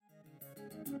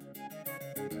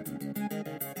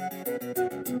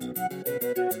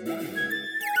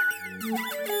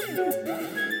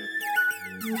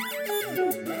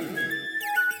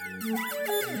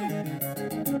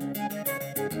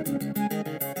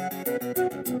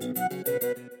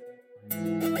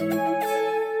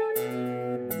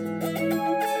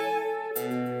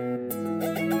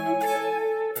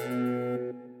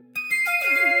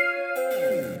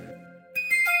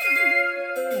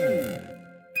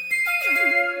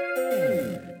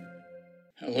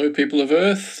people of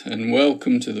Earth, and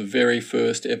welcome to the very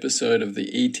first episode of the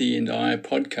E.T. and I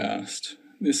podcast.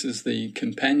 This is the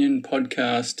companion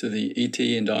podcast to the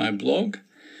E.T. and I blog.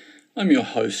 I'm your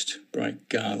host, Bright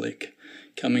Garlic,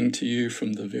 coming to you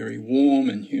from the very warm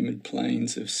and humid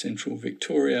plains of central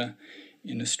Victoria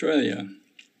in Australia.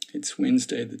 It's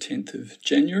Wednesday the 10th of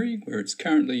January, where it's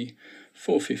currently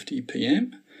 4:50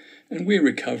 p.m, and we're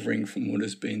recovering from what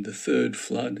has been the third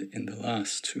flood in the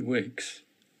last 2 weeks.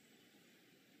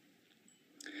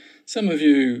 Some of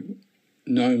you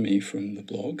know me from the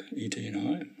blog, E.T.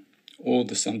 and I, or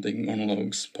the Something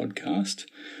Monologues podcast,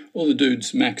 or the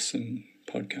Dude's Maxim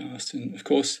podcast, and of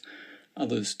course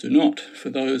others do not. For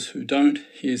those who don't,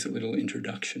 here's a little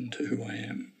introduction to who I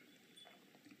am.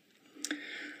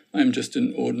 I am just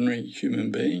an ordinary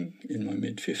human being in my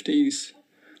mid-50s.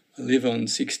 I live on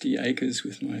 60 acres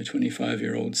with my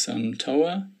 25-year-old son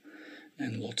Toa,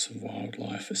 and lots of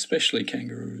wildlife, especially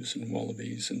kangaroos and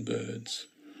wallabies and birds.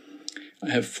 I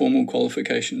have formal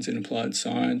qualifications in applied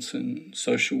science and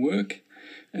social work,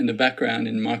 and a background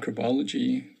in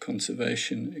microbiology,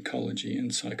 conservation, ecology,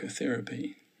 and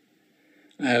psychotherapy.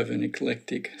 I have an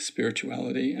eclectic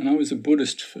spirituality, and I was a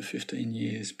Buddhist for 15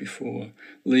 years before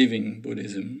leaving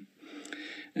Buddhism,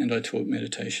 and I taught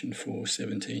meditation for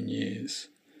 17 years.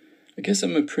 I guess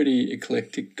I'm a pretty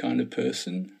eclectic kind of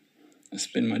person. I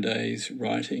spend my days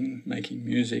writing, making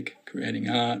music, creating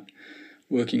art,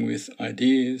 working with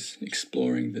ideas,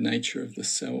 exploring the nature of the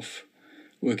self,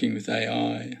 working with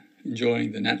AI,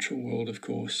 enjoying the natural world, of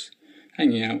course,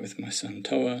 hanging out with my son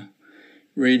Toa,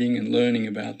 reading and learning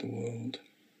about the world.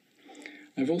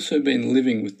 I've also been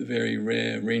living with the very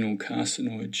rare renal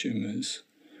carcinoid tumours,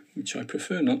 which I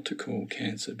prefer not to call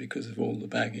cancer because of all the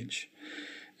baggage,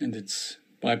 and its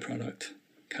byproduct,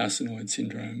 carcinoid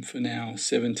syndrome, for now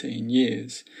 17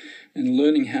 years, and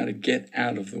learning how to get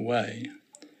out of the way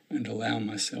and allow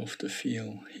myself to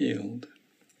feel healed.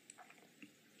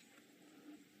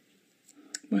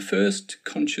 My first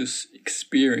conscious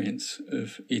experience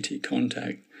of ET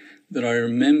contact that I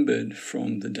remembered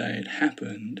from the day it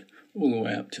happened all the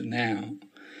way up to now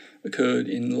occurred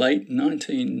in late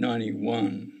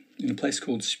 1991 in a place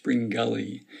called Spring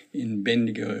Gully in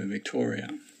Bendigo, Victoria.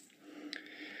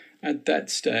 At that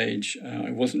stage,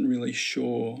 I wasn't really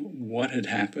sure what had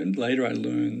happened. Later I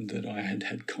learned that I had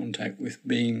had contact with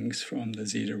beings from the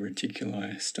Zeta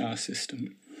Reticuli star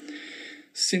system.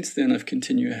 Since then, I've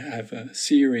continued to have a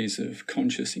series of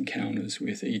conscious encounters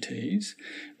with ETs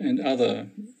and other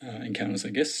encounters, I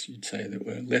guess you'd say, that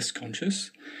were less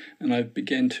conscious. And I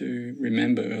began to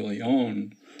remember early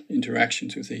on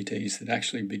interactions with ETs that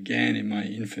actually began in my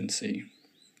infancy.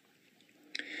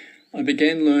 I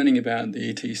began learning about the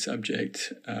ET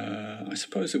subject, I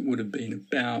suppose it would have been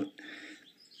about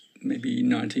maybe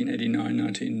 1989,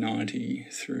 1990,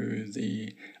 through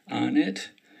the ARNet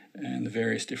and the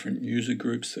various different user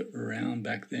groups that were around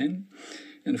back then.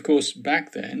 And of course,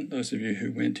 back then, those of you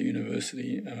who went to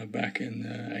university back in the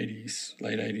 80s,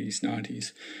 late 80s,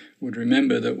 90s, would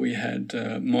remember that we had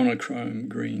monochrome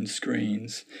green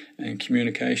screens, and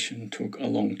communication took a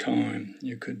long time.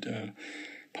 You could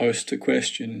post a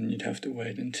question and you'd have to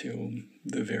wait until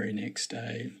the very next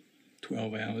day,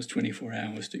 12 hours, 24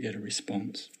 hours to get a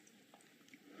response.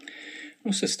 I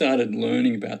also started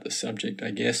learning about the subject,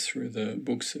 I guess, through the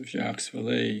books of Jacques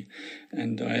Vallée,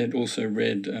 and I had also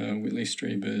read Whitley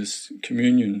Strieber's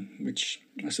Communion, which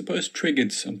I suppose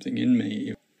triggered something in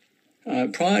me.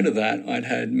 Prior to that, I'd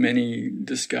had many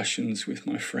discussions with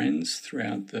my friends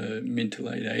throughout the mid to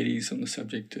late 80s on the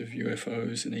subject of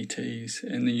UFOs and ETs,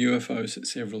 and the UFOs that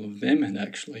several of them had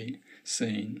actually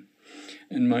seen.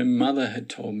 And my mother had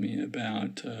told me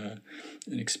about an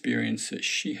experience that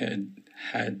she had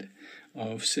had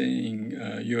of seeing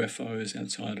UFOs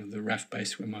outside of the RAF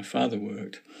base where my father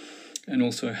worked, and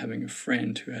also having a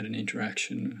friend who had an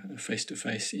interaction, a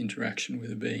face-to-face interaction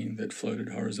with a being that floated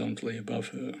horizontally above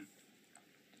her.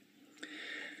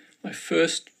 I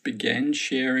first began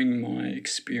sharing my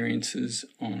experiences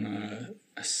on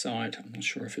a site, I'm not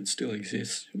sure if it still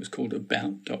exists, it was called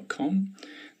about.com.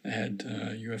 They had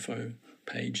a UFO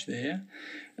page there,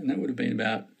 and that would have been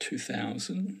about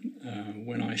 2000,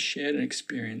 when I shared an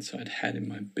experience I'd had in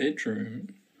my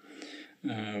bedroom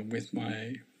with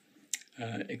my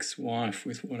ex-wife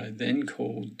with what I then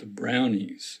called the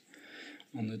brownies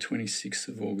on the 26th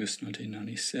of August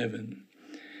 1997.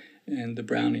 And the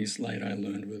brownies, later I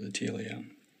learned, were the Telia.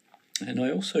 And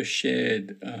I also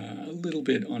shared a little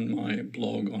bit on my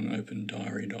blog on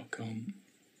opendiary.com.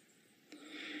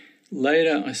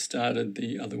 Later I started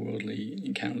the Otherworldly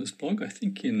Encounters blog, I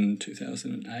think in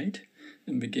 2008,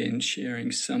 and began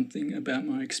sharing something about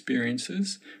my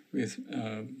experiences with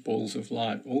Balls of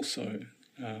Light also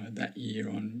that year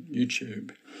on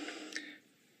YouTube.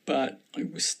 But I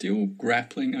was still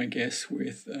grappling, I guess,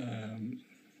 with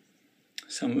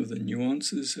some of the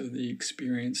nuances of the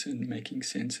experience and making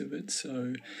sense of it.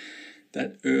 So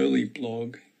that early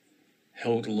blog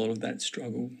held a lot of that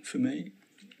struggle for me.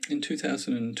 In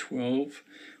 2012,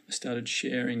 I started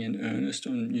sharing in earnest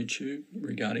on YouTube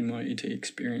regarding my ET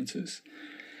experiences,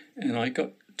 and I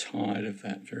got tired of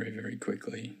that very, very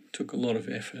quickly. It took a lot of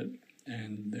effort,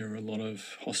 and there were a lot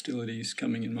of hostilities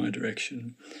coming in my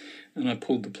direction, and I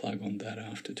pulled the plug on that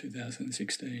after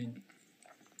 2016.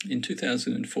 In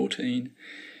 2014,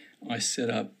 I set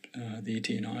up the ET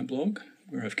and I blog,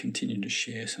 where I've continued to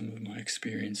share some of my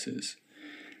experiences.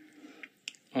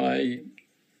 I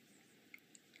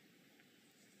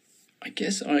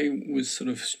guess I was sort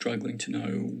of struggling to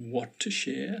know what to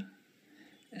share,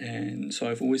 and so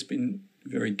I've always been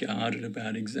very guarded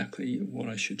about exactly what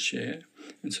I should share,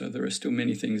 and so there are still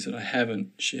many things that I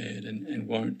haven't shared and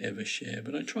won't ever share,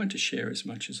 but I tried to share as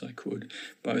much as I could,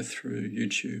 both through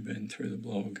YouTube and through the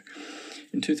blog.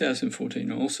 In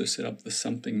 2014, I also set up the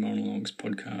Something Monologues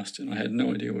podcast, and I had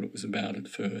no idea what it was about at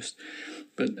first,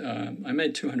 but I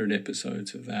made 200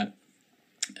 episodes of that,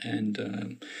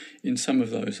 and in some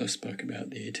of those I spoke about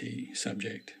the ET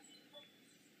subject.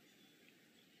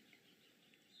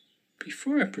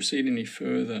 Before I proceed any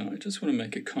further, I just want to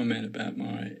make a comment about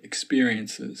my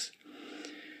experiences.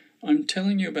 I'm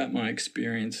telling you about my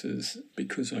experiences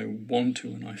because I want to,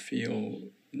 and I feel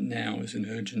now is an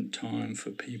urgent time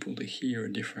for people to hear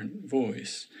a different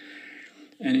voice.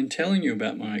 And in telling you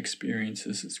about my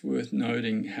experiences, it's worth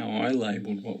noting how I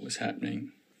labelled what was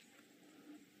happening.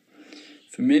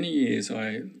 For many years,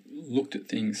 I looked at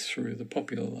things through the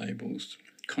popular labels,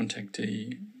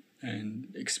 contactee and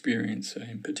experiencer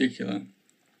in particular.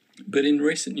 But in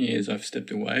recent years, I've stepped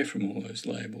away from all those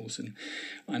labels, and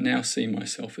I now see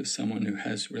myself as someone who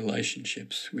has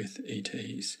relationships with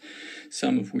ETs,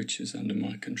 some of which is under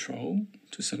my control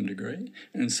to some degree,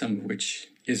 and some of which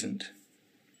isn't.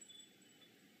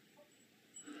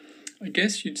 I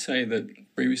guess you'd say that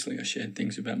previously I shared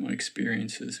things about my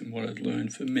experiences and what I'd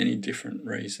learned for many different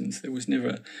reasons. There was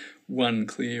never one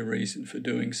clear reason for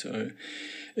doing so.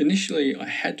 Initially, I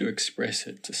had to express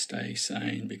it to stay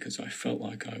sane because I felt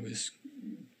like I was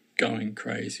going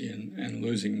crazy and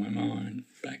losing my mind.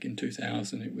 Back in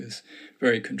 2000, it was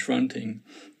very confronting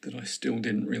that I still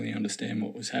didn't really understand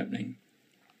what was happening.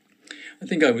 I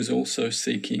think I was also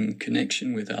seeking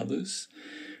connection with others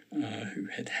who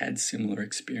had had similar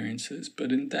experiences,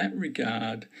 but in that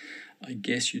regard, I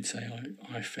guess you'd say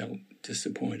I felt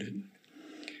disappointed.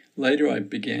 Later I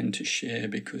began to share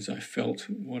because I felt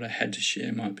what I had to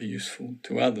share might be useful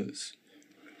to others.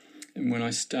 And when I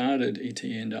started ET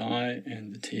and I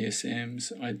and the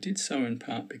TSMs, I did so in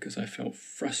part because I felt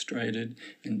frustrated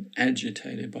and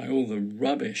agitated by all the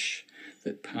rubbish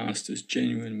that passed as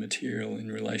genuine material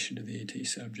in relation to the ET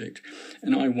subject,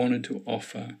 and I wanted to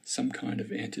offer some kind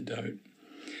of antidote.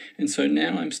 And so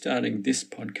now I'm starting this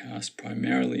podcast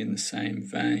primarily in the same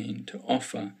vein to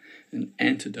offer an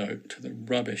antidote to the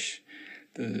rubbish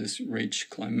that has reached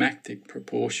climactic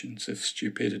proportions of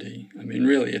stupidity. I mean,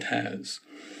 really it has.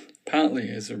 Partly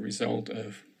as a result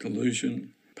of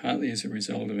delusion, partly as a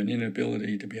result of an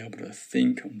inability to be able to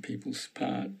think on people's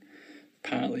part,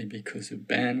 partly because of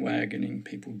bandwagoning,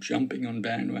 people jumping on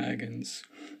bandwagons,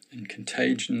 and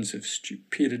contagions of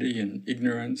stupidity and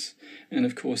ignorance, and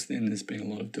of course then there's been a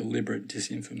lot of deliberate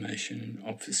disinformation and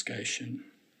obfuscation.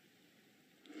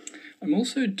 I'm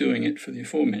also doing it for the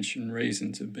aforementioned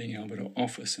reasons of being able to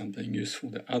offer something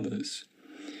useful to others.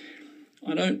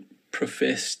 I don't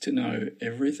profess to know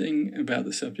everything about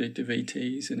the subject of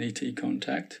ETs and ET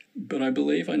contact, but I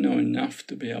believe I know enough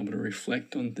to be able to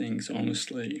reflect on things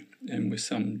honestly and with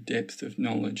some depth of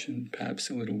knowledge and perhaps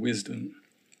a little wisdom.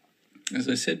 As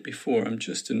I said before, I'm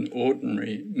just an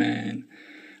ordinary man.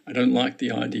 I don't like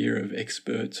the idea of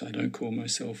experts. I don't call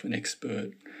myself an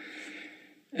expert.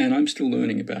 And I'm still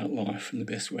learning about life and the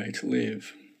best way to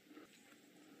live.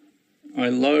 I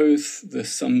loathe the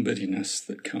somebodyness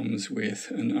that comes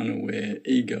with an unaware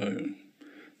ego.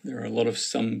 There are a lot of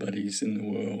somebodies in the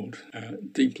world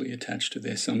deeply attached to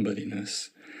their somebodyness.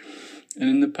 And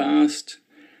in the past,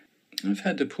 I've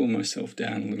had to pull myself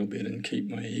down a little bit and keep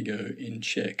my ego in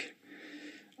check.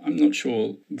 I'm not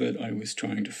sure that I was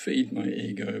trying to feed my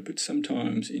ego, but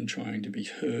sometimes in trying to be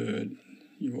heard,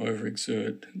 you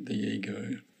overexert the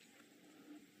ego.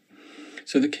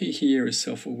 So the key here is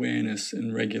self-awareness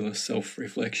and regular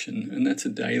self-reflection, and that's a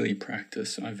daily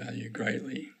practice I value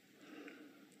greatly.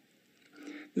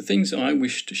 The things I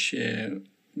wish to share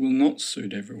will not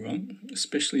suit everyone,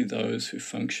 especially those who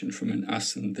function from an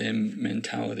us and them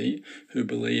mentality, who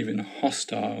believe in a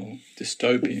hostile,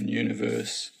 dystopian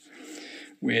universe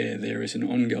where there is an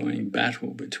ongoing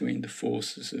battle between the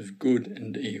forces of good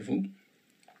and evil.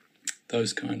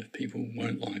 Those kind of people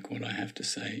won't like what I have to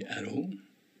say at all,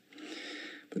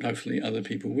 but hopefully other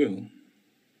people will.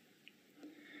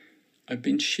 I've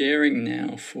been sharing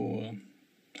now for,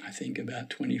 I think, about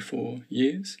 24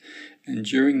 years, and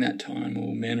during that time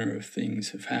all manner of things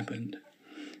have happened.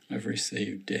 I've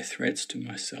received death threats to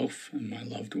myself and my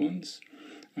loved ones.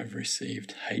 I've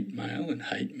received hate mail and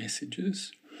hate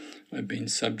messages. I've been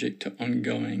subject to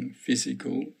ongoing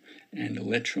physical and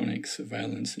electronic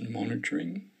surveillance and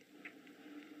monitoring.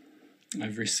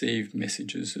 I've received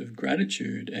messages of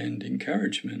gratitude and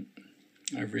encouragement.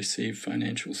 I've received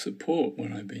financial support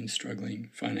when I've been struggling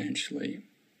financially.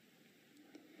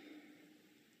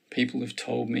 People have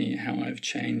told me how I've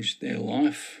changed their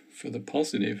life for the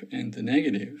positive and the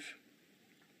negative.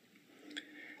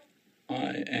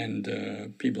 I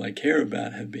and people I care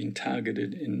about have been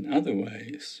targeted in other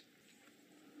ways.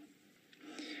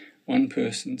 One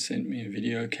person sent me a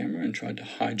video camera and tried to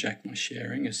hijack my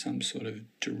sharing as some sort of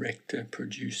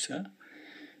director-producer,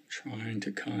 trying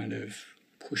to kind of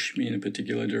push me in a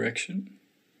particular direction.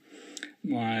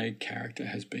 My character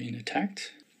has been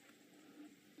attacked.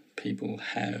 People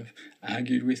have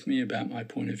argued with me about my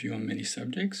point of view on many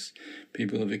subjects.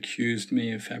 People have accused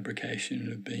me of fabrication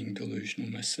and of being delusional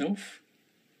myself.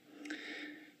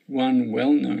 One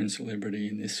well-known celebrity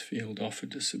in this field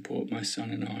offered to support my son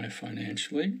and I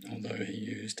financially, although he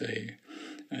used a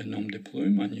nom de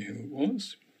plume. I knew who it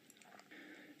was.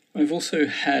 I've also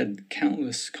had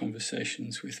countless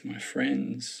conversations with my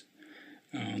friends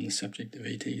on the subject of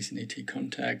ETs and ET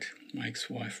contact, my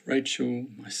ex-wife Rachel,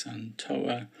 my son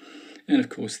Toa, and of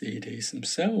course the ETs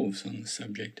themselves on the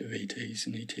subject of ETs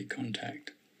and ET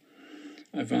contact.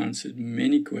 I've answered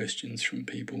many questions from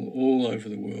people all over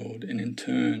the world, and in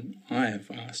turn I have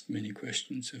asked many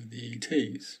questions of the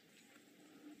ETs.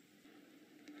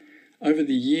 Over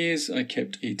the years I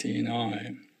kept ET and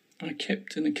I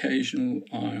kept an occasional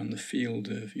eye on the field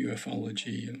of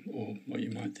ufology, or what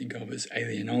you might think of as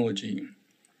alienology.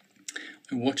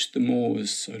 I watched the moors,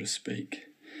 so to speak,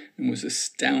 and was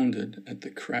astounded at the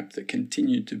crap that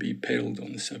continued to be peddled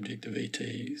on the subject of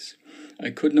ETs. I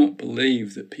could not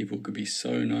believe that people could be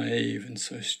so naive and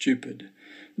so stupid,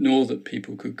 nor that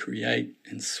people could create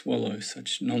and swallow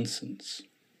such nonsense.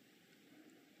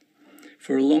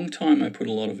 For a long time I put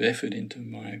a lot of effort into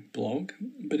my blog,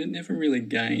 but it never really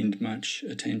gained much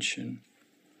attention.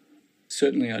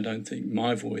 Certainly I don't think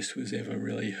my voice was ever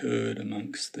really heard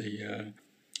amongst the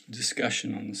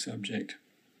discussion on the subject.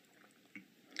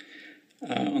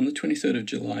 On the 23rd of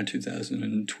July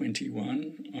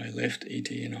 2021, I left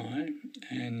ET&I,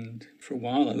 and for a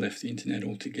while I left the internet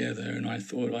altogether, and I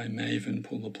thought I may even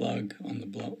pull the plug on the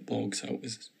blog so it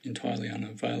was entirely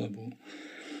unavailable.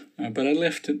 But I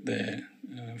left it there.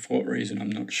 For what reason, I'm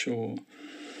not sure.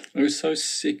 I was so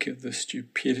sick of the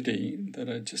stupidity that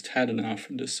I just had enough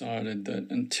and decided that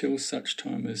until such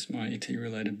time as my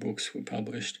ET-related books were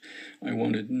published, I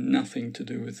wanted nothing to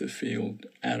do with the field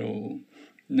at all.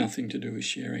 Nothing to do with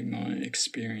sharing my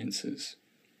experiences.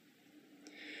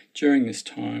 During this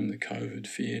time, the COVID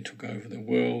fear took over the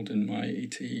world and my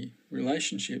ET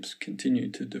relationships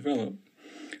continued to develop.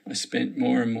 I spent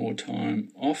more and more time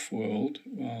off-world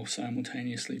while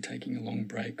simultaneously taking a long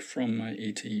break from my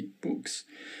ET books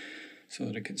so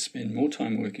that I could spend more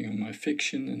time working on my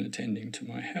fiction and attending to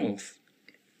my health.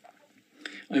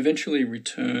 I eventually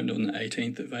returned on the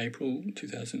 18th of April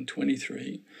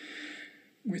 2023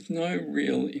 with no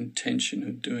real intention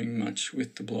of doing much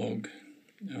with the blog.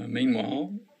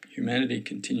 Meanwhile, humanity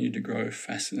continued to grow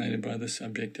fascinated by the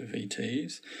subject of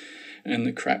ETs, and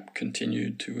the crap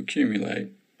continued to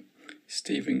accumulate.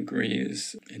 Stephen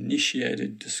Greer's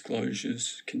initiated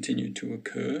disclosures continued to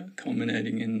occur,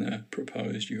 culminating in the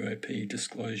proposed UAP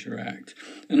Disclosure Act.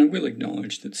 And I will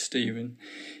acknowledge that Stephen,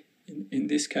 in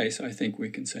this case, I think we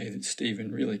can say that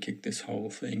Stephen really kicked this whole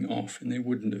thing off, and there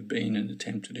wouldn't have been an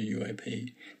attempt at a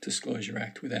UAP Disclosure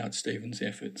Act without Stephen's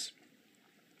efforts.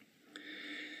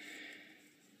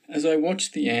 As I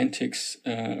watched the antics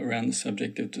around the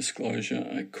subject of disclosure,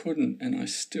 I couldn't and I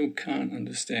still can't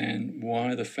understand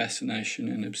why the fascination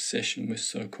and obsession with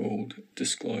so-called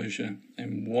disclosure,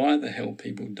 and why the hell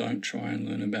people don't try and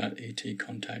learn about ET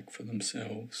contact for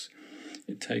themselves.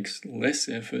 It takes less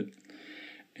effort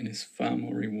and is far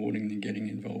more rewarding than getting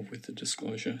involved with the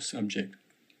disclosure subject,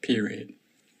 period.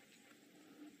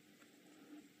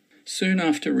 Soon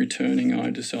after returning,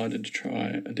 I decided to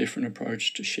try a different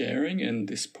approach to sharing, and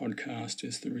this podcast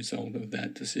is the result of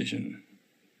that decision.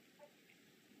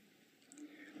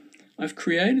 I've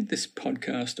created this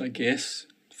podcast, I guess,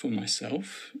 for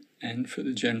myself and for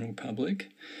the general public.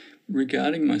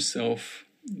 Regarding myself,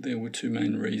 there were two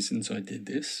main reasons I did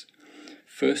this.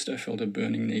 First, I felt a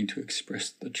burning need to express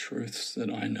the truths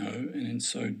that I know, and in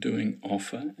so doing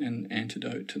offer an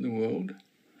antidote to the world.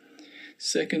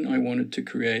 Second, I wanted to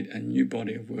create a new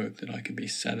body of work that I could be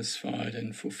satisfied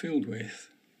and fulfilled with.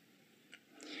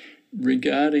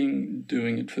 Regarding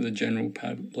doing it for the general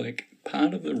public,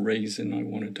 part of the reason I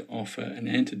wanted to offer an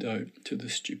antidote to the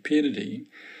stupidity,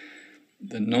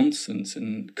 the nonsense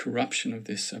and corruption of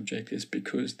this subject is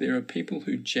because there are people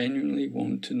who genuinely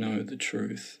want to know the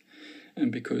truth, and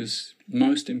because,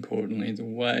 most importantly, the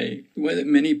way that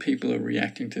many people are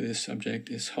reacting to this subject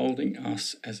is holding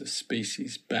us as a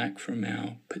species back from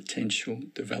our potential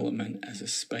development as a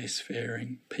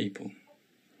spacefaring people.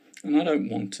 And I don't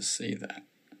want to see that.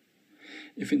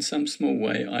 If in some small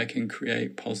way I can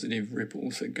create positive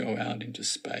ripples that go out into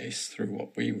space through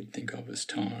what we would think of as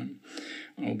time,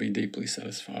 I'll be deeply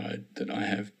satisfied that I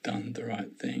have done the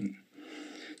right thing.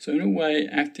 So in a way,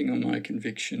 acting on my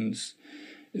convictions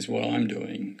is what I'm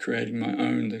doing, creating my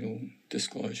own little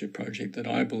disclosure project that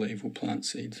I believe will plant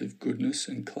seeds of goodness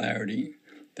and clarity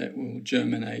that will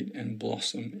germinate and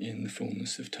blossom in the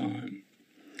fullness of time.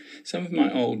 Some of my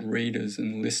old readers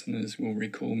and listeners will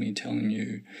recall me telling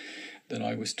you that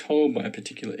I was told by a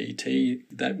particular ET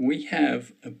that we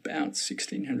have about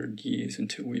 1600 years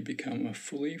until we become a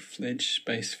fully fledged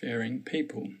spacefaring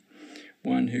people,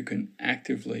 one who can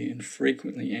actively and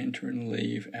frequently enter and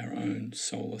leave our own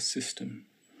solar system.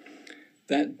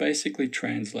 That basically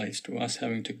translates to us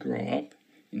having to grow up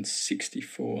in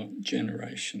 64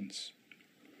 generations.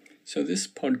 So this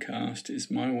podcast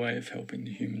is my way of helping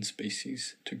the human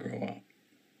species to grow up.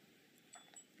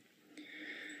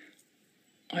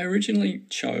 I originally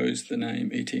chose the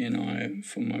name E.T. and I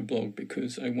for my blog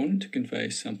because I wanted to convey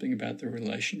something about the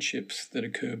relationships that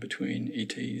occur between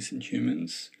ETs and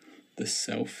humans, the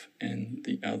self and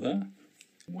the other.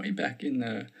 Way back in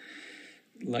the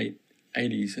late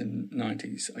 80s and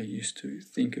 90s, I used to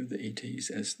think of the ETs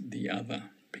as the other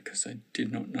because I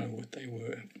did not know what they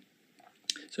were.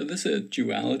 So there's a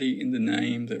duality in the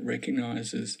name that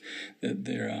recognizes that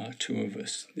there are two of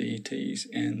us, the ETs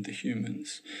and the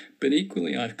humans. But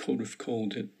equally, I could have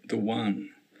called it the one.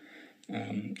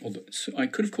 I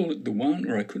could have called it the one,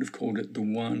 or I could have called it the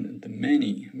one and the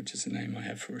many, which is the name I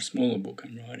have for a smaller book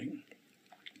I'm writing.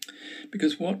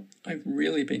 Because what I've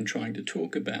really been trying to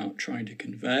talk about, trying to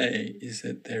convey, is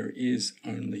that there is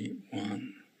only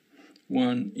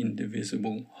one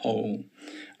indivisible whole,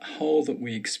 a whole that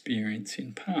we experience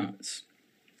in parts,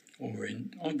 or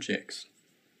in objects,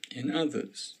 in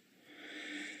others.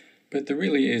 But there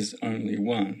really is only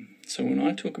one. So when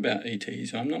I talk about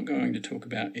ETs, I'm not going to talk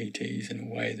about ETs in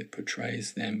a way that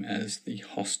portrays them as the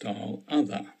hostile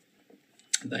other.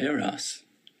 They are us,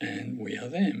 and we are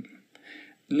them.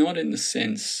 Not in the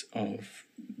sense of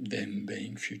them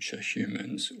being future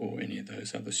humans or any of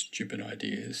those other stupid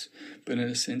ideas, but in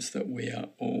a sense that we are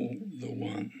all the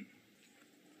one.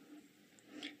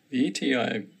 The ET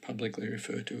I publicly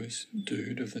refer to as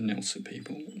Dude of the Nelson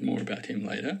people, more about him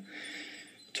later,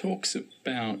 talks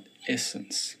about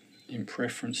essence in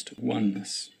preference to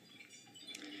oneness.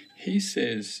 He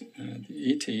says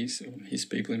the ETs, or his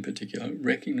people in particular,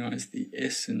 recognize the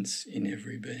essence in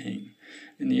every being.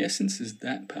 And the essence is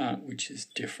that part which is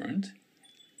different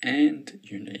and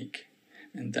unique,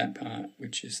 and that part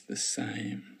which is the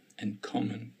same and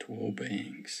common to all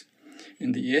beings.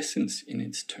 And the essence in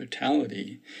its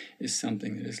totality is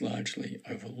something that is largely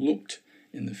overlooked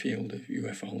in the field of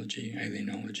ufology,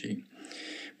 alienology,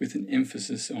 with an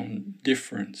emphasis on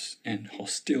difference and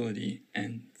hostility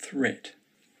and threat.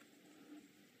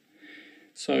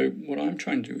 So what I'm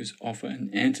trying to do is offer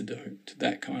an antidote to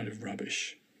that kind of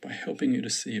rubbish by helping you to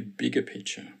see a bigger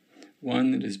picture,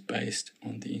 one that is based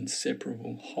on the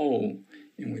inseparable whole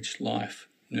in which life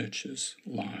nurtures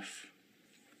life.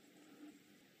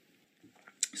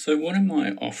 So what am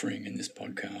I offering in this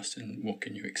podcast, and what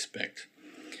can you expect?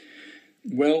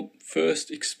 Well, first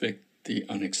expect the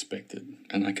unexpected,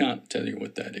 and I can't tell you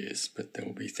what that is, but there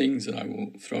will be things that I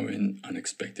will throw in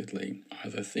unexpectedly,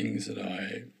 either things that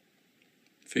I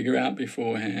figure out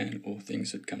beforehand or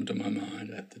things that come to my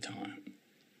mind at the time.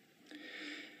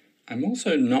 I'm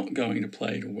also not going to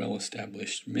play to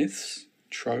well-established myths,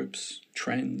 tropes,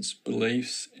 trends,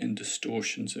 beliefs, and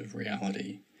distortions of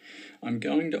reality. I'm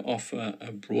going to offer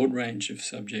a broad range of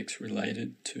subjects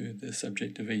related to the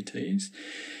subject of ETs,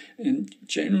 and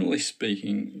generally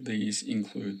speaking, these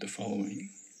include the following: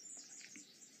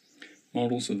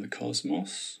 models of the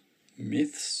cosmos,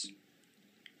 myths,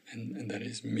 and that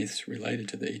is myths related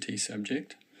to the ET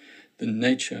subject, the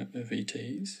nature of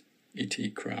ETs,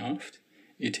 ET craft,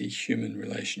 ET human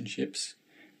relationships,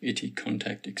 ET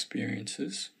contact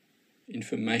experiences,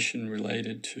 information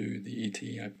related to the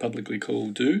ET I publicly call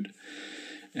Dude,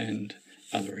 and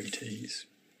other ETs.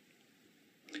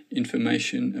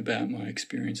 Information about my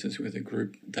experiences with a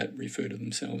group that refer to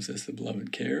themselves as the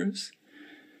Beloved Carers.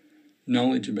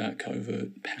 Knowledge about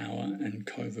covert power and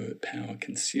covert power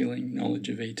concealing knowledge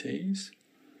of ETs.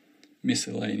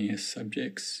 Miscellaneous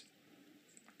subjects.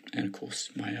 And of course,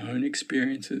 my own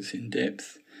experiences in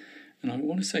depth. And I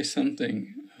want to say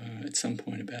something at some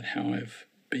point about how I've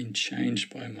been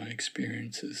changed by my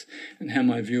experiences and how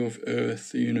my view of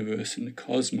Earth, the universe, and the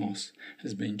cosmos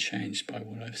has been changed by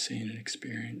what I've seen and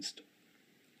experienced.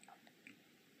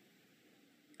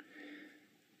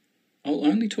 I'll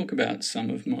only talk about some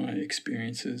of my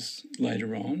experiences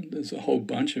later on. There's a whole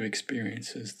bunch of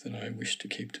experiences that I wish to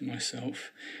keep to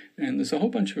myself, and there's a whole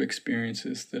bunch of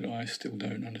experiences that I still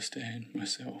don't understand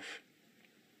myself.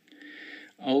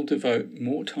 I'll devote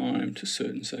more time to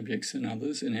certain subjects than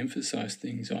others and emphasize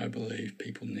things I believe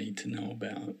people need to know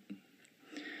about.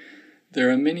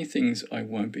 There are many things I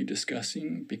won't be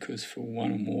discussing because for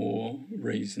one or more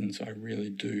reasons I really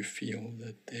do feel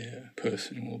that they're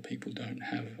personal or people don't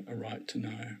have a right to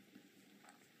know.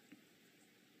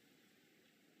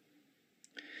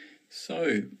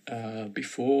 So,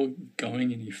 before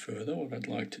going any further, what I'd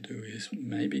like to do is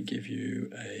maybe give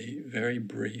you a very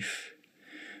brief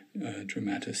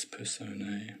Dramatis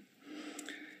Personae.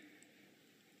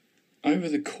 Over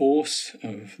the course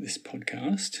of this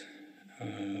podcast,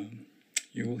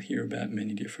 you will hear about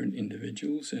many different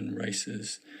individuals and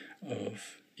races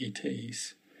of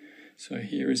ETs. So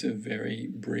here is a very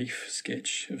brief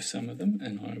sketch of some of them,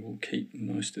 and I will keep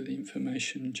most of the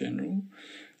information general.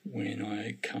 When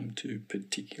I come to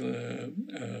particular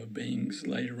beings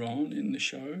later on in the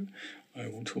show, I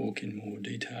will talk in more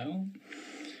detail.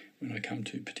 When I come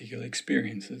to particular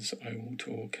experiences, I will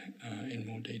talk in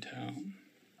more detail.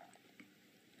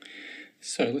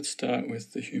 So let's start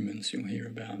with the humans you'll hear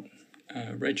about.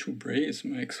 Rachel Bree is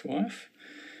my ex-wife.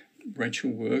 Rachel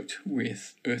worked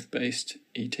with Earth-based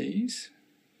ETs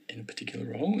in a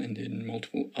particular role and in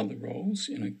multiple other roles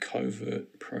in a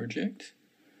covert project,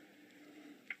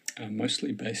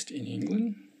 mostly based in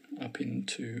England, up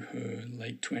into her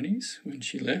late 20s when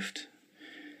she left.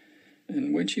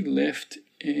 And when she left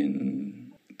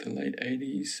in the late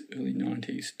 80s, early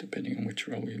 90s, depending on which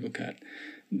role you look at,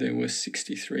 there were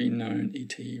 63 known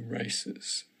ET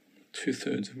races,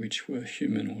 2/3 of which were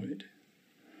humanoid.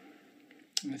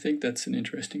 I think that's an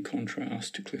interesting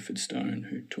contrast to Clifford Stone,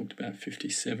 who talked about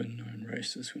 57 known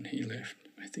races when he left.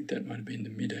 I think that might have been the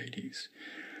mid-80s.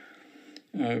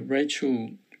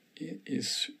 Rachel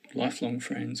is lifelong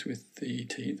friends with the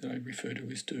ET that I refer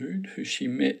to as Dude, who she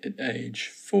met at age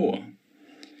 4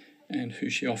 and who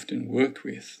she often worked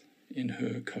with in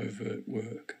her covert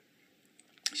work.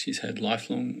 She's had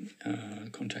lifelong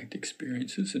contact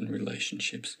experiences and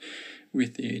relationships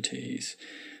with the ETs.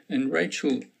 And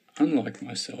Rachel, unlike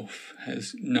myself,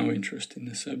 has no interest in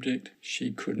the subject.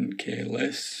 She couldn't care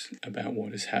less about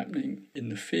what is happening in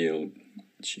the field.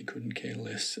 She couldn't care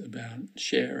less about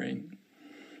sharing.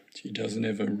 She doesn't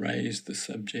ever raise the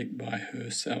subject by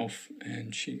herself,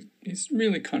 and she is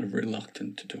really kind of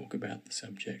reluctant to talk about the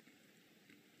subject.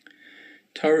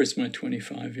 Toa is my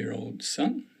 25-year-old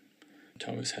son.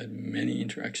 Toa's had many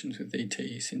interactions with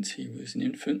ET since he was an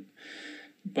infant,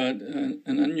 but an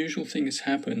unusual thing has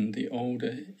happened. The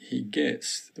older he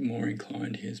gets, the more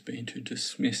inclined he has been to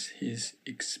dismiss his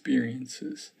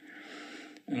experiences.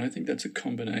 And I think that's a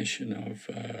combination of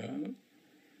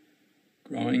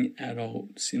growing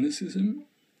adult cynicism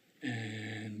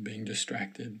and being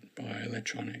distracted by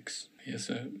electronics. He has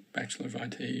a Bachelor of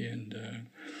IT and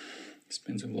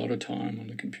spends a lot of time on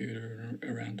the computer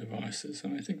around devices,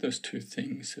 and I think those two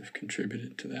things have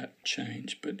contributed to that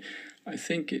change, but I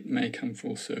think it may come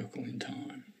full circle in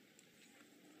time.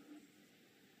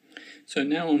 So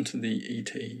now on to the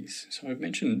ETs. So I've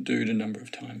mentioned Dude a number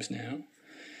of times now.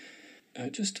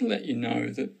 Just to let you know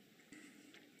that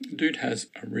Dude has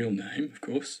a real name, of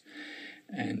course,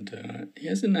 and he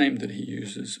has a name that he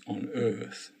uses on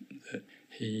Earth that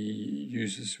he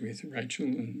uses with Rachel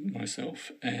and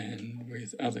myself and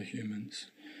with other humans.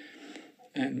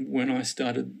 And when I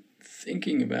started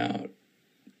thinking about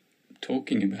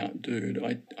talking about Dude,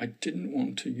 I didn't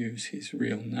want to use his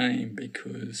real name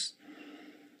because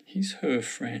he's her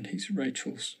friend, he's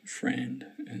Rachel's friend,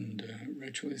 and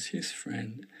Rachel is his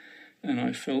friend. And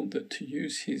I felt that to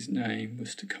use his name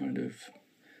was to kind of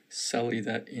sully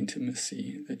that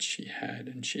intimacy that she had,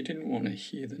 and she didn't want to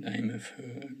hear the name of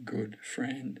her good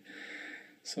friend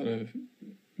sort of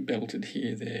belted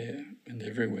here, there, and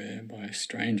everywhere by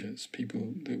strangers,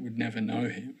 people that would never know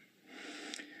him.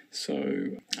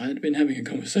 So I had been having a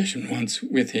conversation once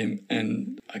with him,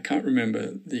 and I can't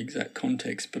remember the exact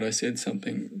context, but I said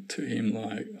something to him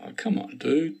like, "Oh, come on,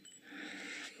 dude."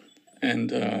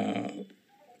 And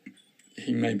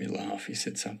he made me laugh. He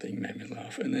said something, made me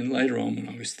laugh. And then later on, when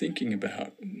I was thinking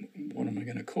about what am I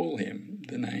going to call him,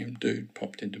 the name Dude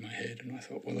popped into my head, and I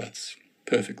thought, well, that's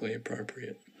perfectly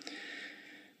appropriate.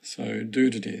 So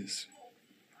Dude it is.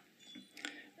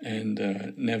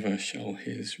 And never shall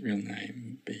his real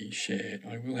name be shared.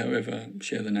 I will, however,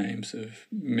 share the names of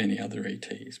many other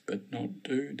ETs, but not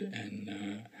Dude and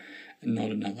not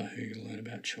another who you'll learn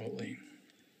about shortly.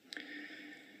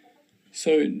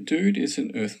 So Dude is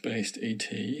an Earth-based ET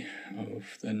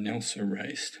of the Nelsa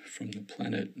race from the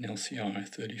planet Nelsii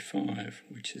 35,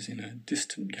 which is in a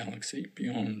distant galaxy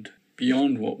beyond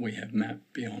what we have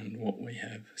mapped, beyond what we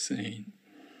have seen.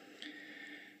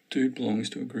 Dude belongs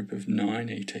to a group of 9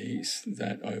 ETs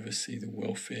that oversee the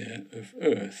welfare of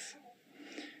Earth.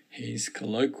 He's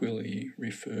colloquially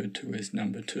referred to as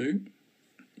number 2,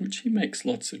 which he makes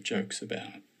lots of jokes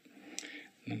about.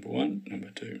 Number 1,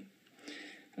 number 2.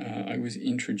 I was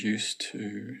introduced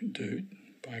to Dude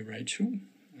by Rachel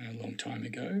a long time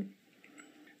ago.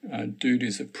 Dude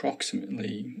is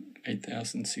approximately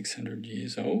 8,600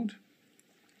 years old.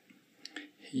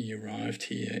 He arrived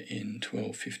here in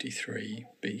 1253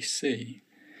 BC,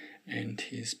 and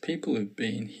his people have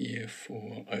been here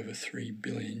for over 3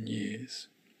 billion years.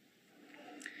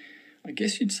 I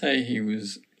guess you'd say he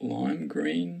was lime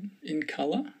green in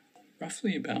colour,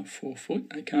 roughly about 4 foot.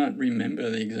 I can't remember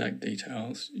the exact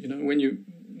details. You know, when you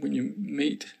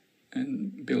meet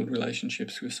and build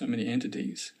relationships with so many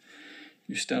entities,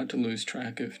 you start to lose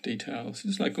track of details.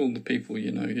 It's like all the people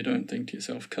you know. You don't think to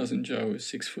yourself, Cousin Joe is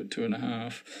 6 foot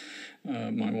 2.5.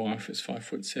 My wife is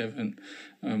 5'7".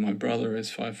 My brother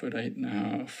is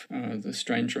 5'8.5". The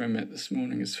stranger I met this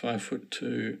morning is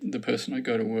 5'2". The person I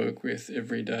go to work with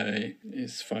every day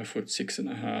is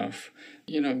 5'6.5".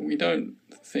 You know, we don't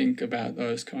think about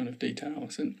those kind of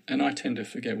details, and I tend to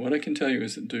forget. What I can tell you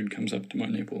is that Dude comes up to my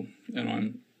nipple, and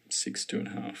I'm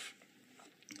 6'2.5".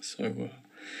 So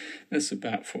that's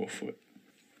about 4 foot.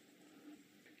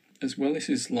 As well as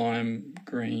his lime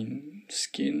green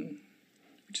skin,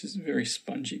 which is a very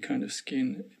spongy kind of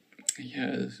skin, he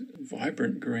has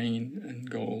vibrant green and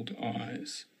gold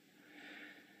eyes.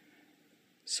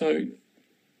 So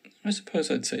I suppose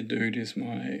I'd say Dude is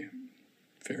my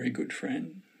very good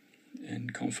friend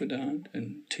and confidant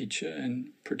and teacher and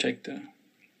protector.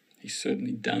 He's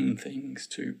certainly done things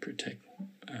to protect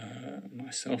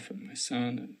myself and my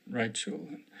son and Rachel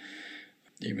and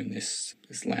even this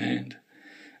land,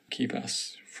 keep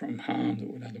us from harm that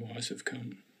would otherwise have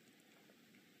come.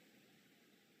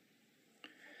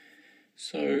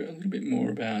 So a little bit more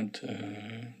about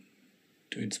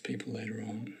Dude's people later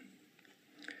on.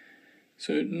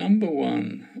 So number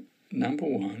one,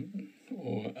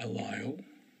 or Alile,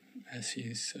 as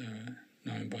he's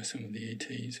known by some of the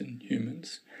ETs and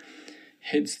humans,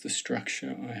 heads the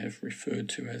structure I have referred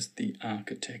to as the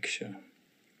architecture.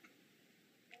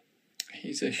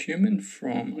 He's a human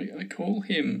from, I call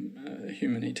him a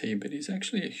human ET, but he's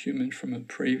actually a human from a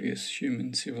previous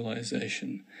human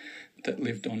civilization that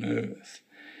lived on Earth.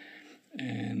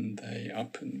 And they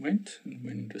up and went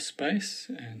into space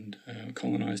and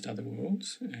colonized other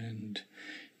worlds. And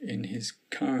in his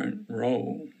current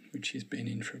role, which he's been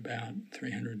in for about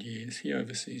 300 years, he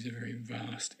oversees a very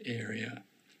vast area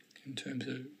in terms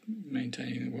of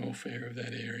maintaining the welfare of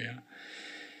that area.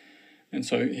 And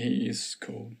so he is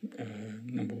called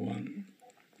number 1.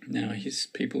 Now, his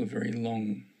people are very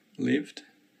long-lived,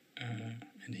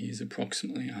 and he is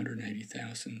approximately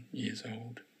 180,000 years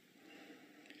old.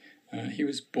 He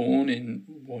was born in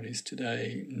what is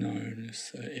today known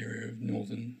as the area of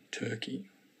northern Turkey.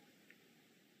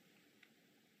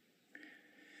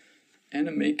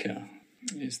 Anamika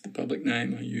is the public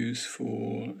name I use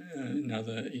for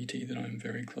another ET that I'm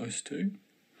very close to.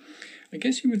 I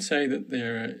guess you would say that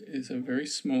there is a very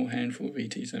small handful of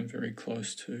ETs I'm very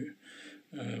close to,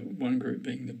 one group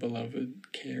being the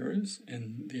beloved carers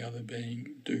and the other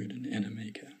being Dude and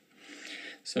Anamika.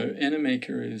 So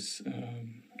Anamika is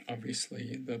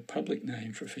obviously the public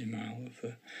name for a female of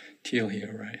the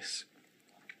Teal'c race.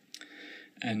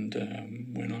 And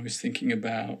when I was thinking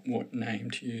about what name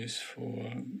to use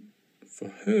for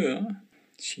her,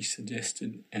 she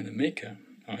suggested Anamika.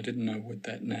 I didn't know what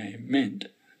that name meant,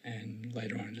 and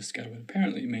later on I discovered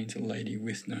apparently it means a lady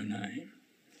with no name.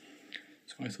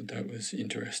 So I thought that was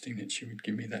interesting that she would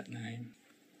give me that name.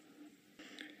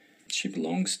 She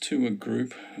belongs to a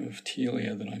group of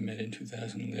Telia that I met in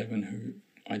 2011 who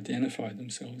identified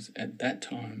themselves at that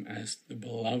time as the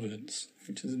Beloveds,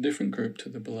 which is a different group to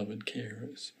the Beloved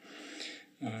Carers.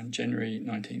 January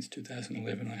 19th,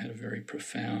 2011, I had a very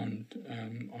profound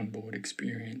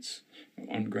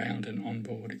on-ground and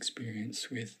on-board experience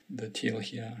with the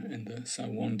Telia and the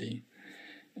Sawandi,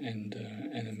 and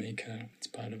Anamika. It's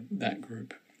part of that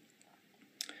group.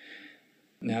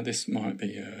 Now, this might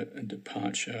be a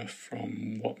departure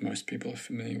from what most people are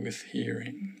familiar with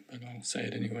hearing, but I'll say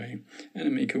it anyway.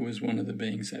 Anamika was one of the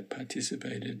beings that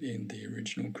participated in the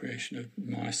original creation of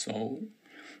my soul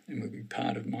and will be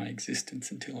part of my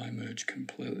existence until I merge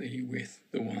completely with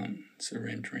the One,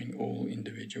 surrendering all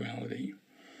individuality.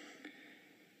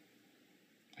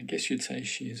 I guess you'd say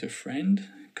she is a friend,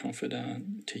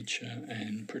 confidant, teacher,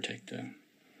 and protector.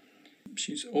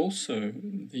 She's also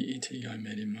the ET I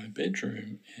met in my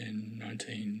bedroom in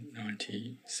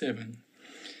 1997,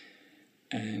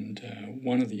 and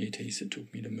one of the ETs that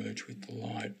took me to merge with the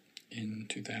light in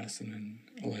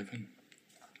 2011.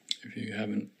 If you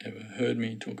haven't ever heard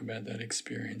me talk about that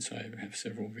experience, I have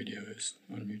several videos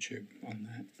on YouTube on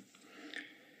that.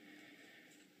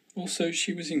 Also,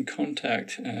 she was in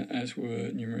contact, as were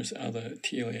numerous other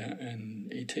Telia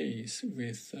and ETs,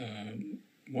 with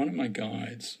one of my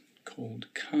guides called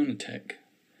Karnatek,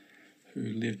 who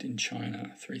lived in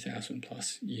China 3,000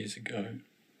 plus years ago.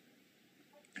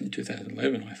 In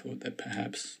 2011, I thought that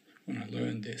perhaps when I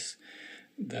learned this,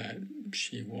 that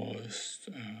she was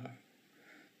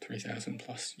 3,000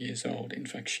 plus years old. In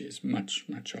fact, she is much,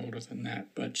 much older than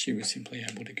that, but she was simply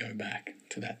able to go back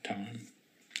to that time.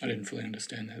 I didn't fully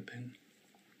understand that then.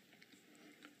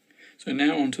 So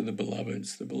now on to the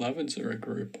Beloveds. The Beloveds are a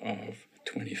group of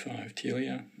 25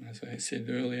 Telia, as I said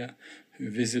earlier,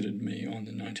 who visited me on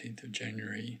the 19th of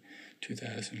January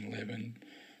 2011,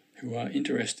 who are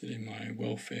interested in my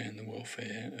welfare and the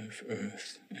welfare of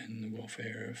Earth and the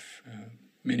welfare of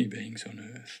many beings on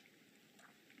Earth.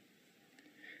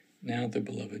 Now the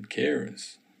Beloved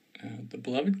Carers. The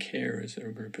Beloved Carers are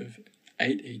a group of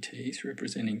 8 ETs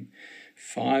representing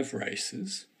 5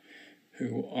 races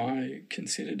who I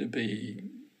consider to be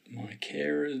my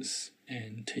carers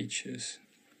and teachers.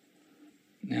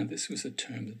 Now, this was a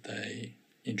term that they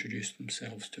introduced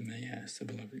themselves to me as, the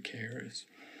Beloved Carers.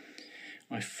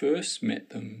 I first met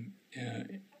them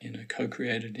in a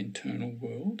co-created internal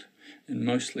world, and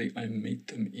mostly I meet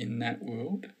them in that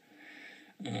world.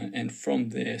 And from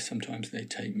there, sometimes they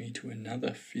take me to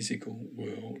another physical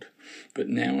world. But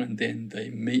now and then they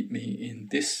meet me in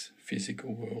this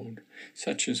physical world,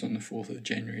 such as on the 4th of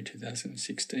January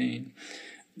 2016,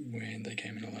 when they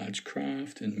came in a large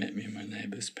craft and met me in my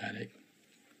neighbour's paddock.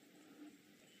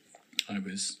 I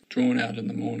was drawn out in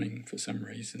the morning for some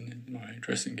reason in my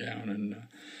dressing gown and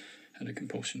had a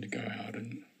compulsion to go out,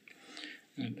 and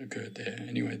it occurred there.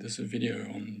 Anyway, there's a video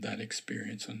on that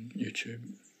experience on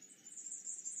YouTube.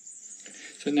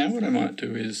 So now what I might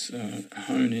do is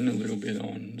hone in a little bit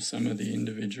on some of the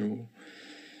individual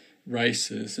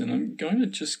races, and I'm going to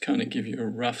just kind of give you a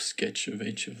rough sketch of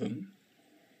each of them.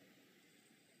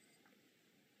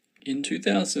 In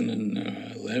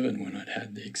 2011, when I'd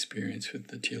had the experience with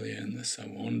the Telia and the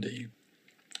Sawandi,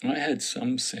 I had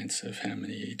some sense of how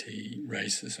many ET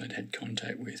races I'd had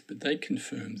contact with, but they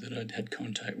confirmed that I'd had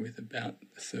contact with about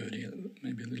 30,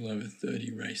 maybe a little over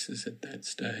 30 races at that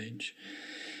stage.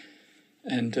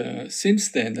 And since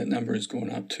then, that number has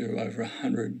gone up to over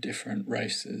 100 different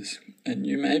races. And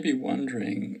you may be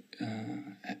wondering,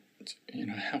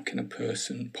 how can a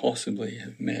person possibly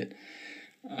have met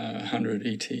 100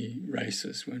 ET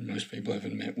races when most people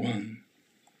haven't met one?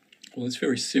 Well, it's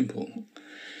very simple.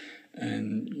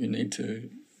 And you need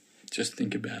to just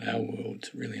think about our world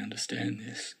to really understand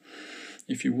this.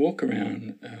 If you walk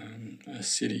around a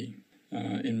city,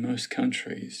 in most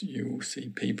countries, you will see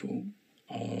people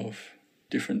of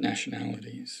different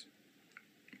nationalities.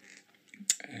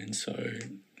 And so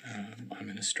I'm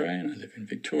an Australian, I live in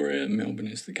Victoria, Melbourne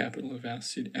is the capital of our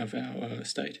city, of our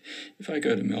state. If I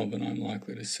go to Melbourne, I'm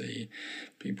likely to see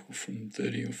people from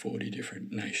 30 or 40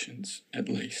 different nations, at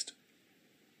least.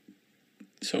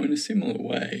 So in a similar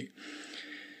way,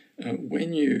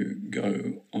 when you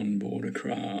go on board a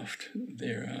craft,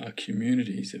 there are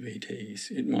communities of ETs.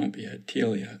 It might be a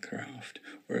Telia craft,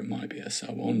 or it might be a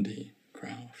Sawandi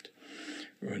craft,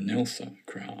 or a Nelsa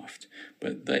craft,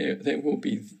 but there will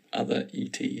be other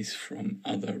ETs from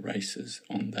other races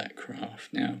on that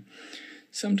craft. Now,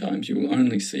 sometimes you will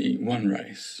only see one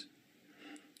race.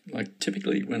 Like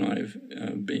typically when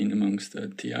I've been amongst the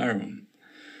Tiarum,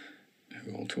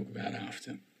 who I'll talk about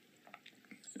after,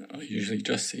 I usually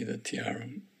just see the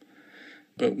Tiarum.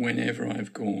 But whenever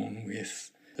I've gone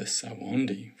with the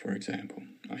Sawondi, for example,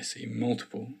 I see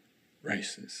multiple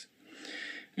races.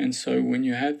 And so when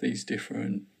you have these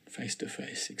different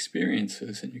face-to-face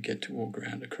experiences and you get to walk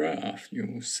around a craft, you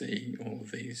will see all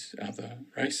of these other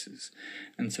races.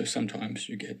 And so sometimes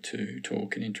you get to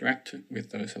talk and interact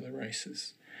with those other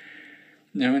races.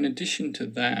 Now, in addition to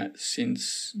that,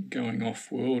 since going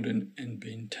off-world and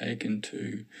being taken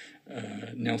to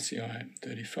Nelsii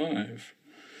 35,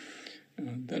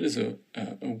 that is a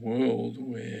world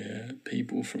where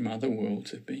people from other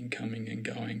worlds have been coming and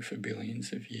going for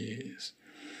billions of years.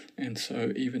 And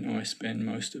so even though I spend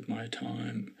most of my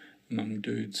time among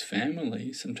Dude's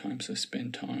family, sometimes I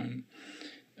spend time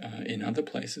in other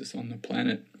places on the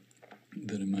planet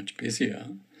that are much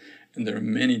busier, and there are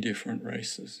many different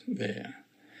races there.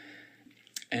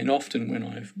 And often when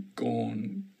I've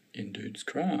gone in Dude's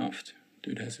craft,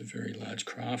 Dude has a very large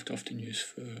craft, often used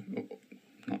for,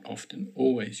 not often,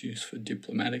 always used for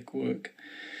diplomatic work.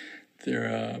 There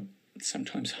are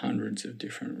sometimes hundreds of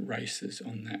different races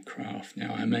on that craft.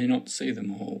 Now, I may not see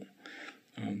them all,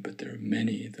 but there are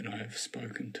many that I've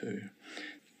spoken to.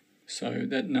 So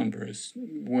that number is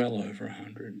well over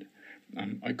 100.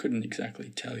 I couldn't exactly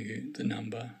tell you the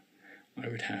number. I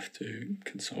would have to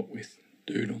consult with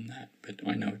Dude on that, but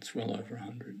I know it's well over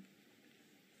 100.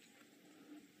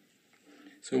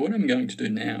 So what I'm going to do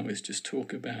now is just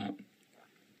talk about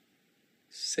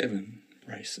 7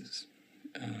 races.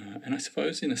 And I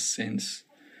suppose in a sense,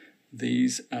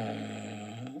 these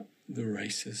are the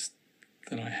races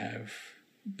that I have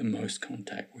the most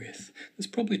contact with. There's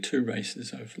probably 2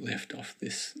 races I've left off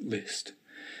this list,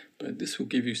 but this will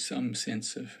give you some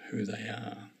sense of who they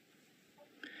are.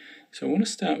 So I want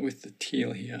to start with the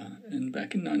teal here. And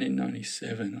back in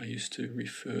 1997, I used to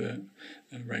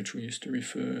Rachel used to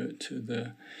refer to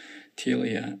the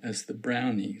tealia as the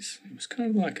brownies. It was kind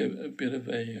of like a bit of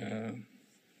a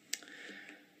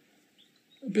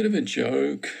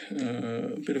joke,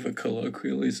 a bit of a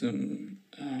colloquialism.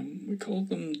 We called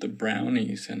them the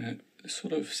brownies, and it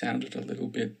sort of sounded a little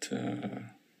bit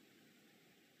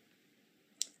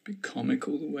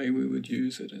comical the way we would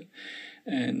use it.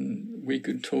 And we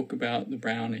could talk about the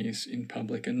brownies in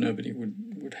public and nobody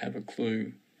would have a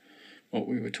clue what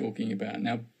we were talking about.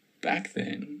 Now, back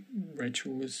then,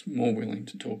 Rachel was more willing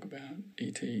to talk about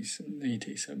ETs and the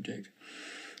ET subject,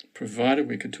 provided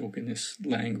we could talk in this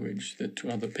language that to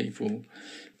other people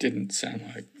didn't sound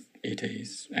like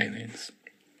ETs, aliens.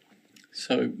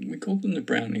 So we called them the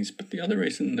brownies, but the other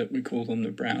reason that we called them the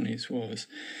brownies was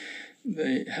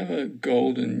they have a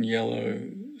golden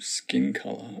yellow skin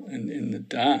colour, and in the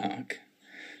dark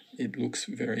it looks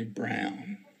very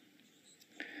brown.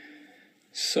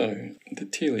 So the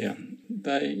telia,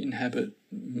 they inhabit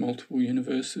multiple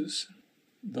universes.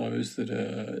 Those that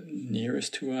are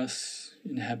nearest to us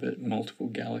inhabit multiple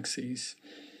galaxies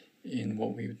in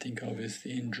what we would think of as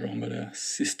the Andromeda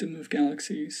system of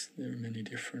galaxies. There are many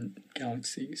different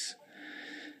galaxies,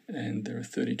 and there are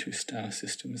 32 star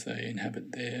systems they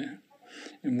inhabit there.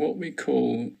 And what we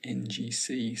call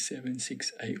NGC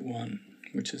 7681,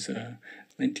 which is a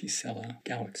lenticelar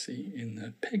galaxy in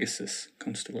the Pegasus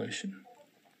constellation.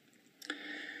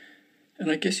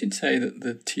 And I guess you'd say that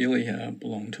the telia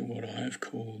belong to what I've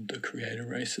called the creator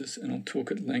races, and I'll talk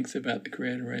at length about the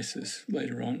creator races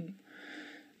later on.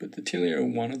 But the telia are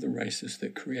one of the races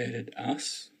that created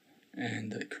us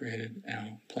and that created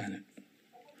our planet.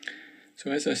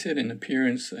 So as I said, in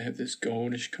appearance, they have this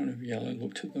goldish kind of yellow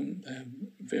look to them. They're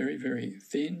very, very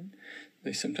thin.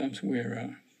 They sometimes wear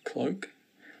a cloak,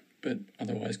 but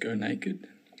otherwise go naked.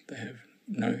 They have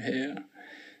no hair.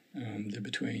 They're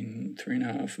between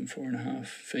 3.5 and 4.5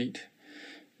 feet,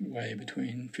 weigh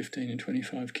between 15 and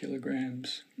 25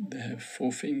 kilograms. They have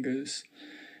 4 fingers,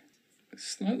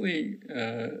 slightly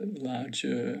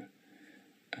larger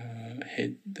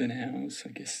head than ours. I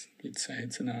guess you'd say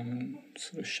it's an almond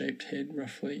sort of shaped head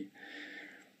roughly.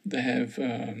 They have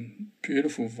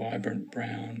beautiful vibrant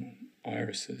brown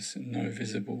irises and no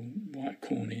visible white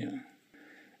cornea,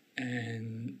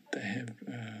 and they have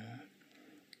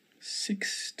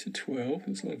 6 to 12,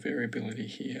 there's a lot of variability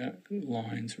here,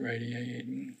 lines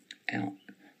radiating out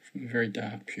from a very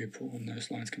dark pupil, and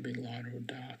those lines can be lighter or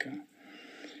darker.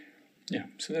 Yeah,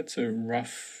 so that's a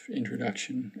rough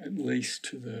introduction, at least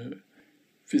to the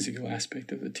physical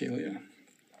aspect of the telia.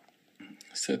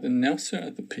 So the Nelsa are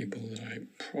the people that I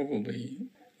probably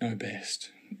know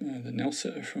best. The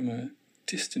Nelsa are from a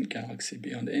distant galaxy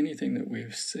beyond anything that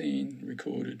we've seen,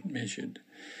 recorded, measured.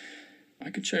 I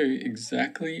could show you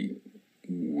exactly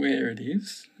where it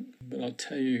is, but I'll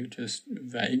tell you just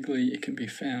vaguely. It can be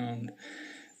found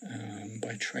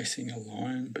by tracing a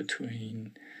line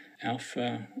between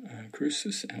Alpha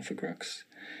Crucis, Alpha Crux,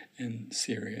 and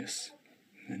Sirius.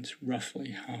 And it's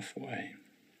roughly halfway.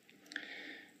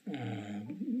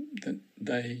 That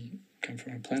they come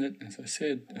from a planet, as I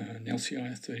said,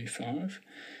 Nelsii 35,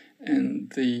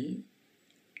 and the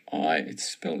I, it's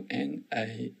spelled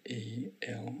Naels,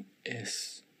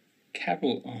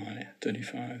 capital I,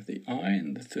 35. The I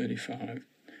and the 35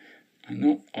 are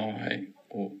not I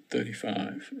or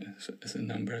 35 as a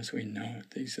number as we know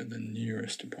it. These are the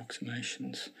nearest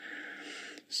approximations.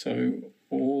 So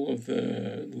all of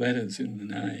the letters in the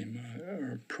name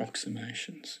are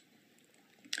approximations.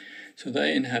 So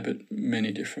they inhabit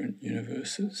many different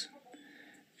universes,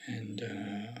 and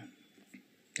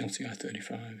Nelsii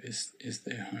 35 is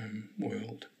their home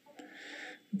world.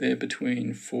 They're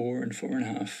between 4 and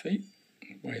 4.5 feet,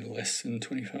 weigh less than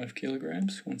 25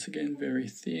 kilograms. Once again, very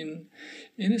thin.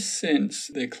 In a sense,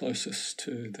 they're closest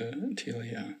to the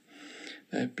Telia.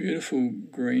 They have beautiful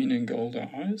green and gold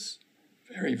eyes,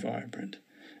 very vibrant,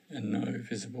 and no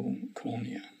visible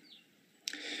cornea.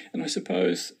 And I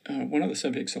suppose one of the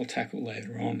subjects I'll tackle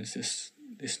later on is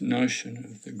this notion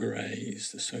of the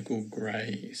greys, the so-called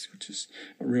greys, which is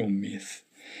a real myth.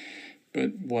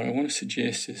 But what I want to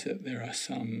suggest is that there are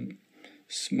some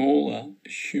smaller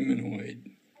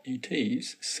humanoid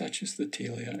ETs, such as the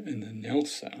Telia and the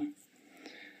Nelsa,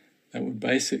 that would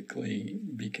basically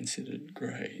be considered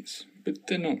greys. But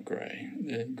they're not grey.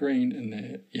 They're green and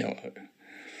they're yellow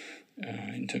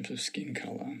in terms of skin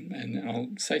colour. And I'll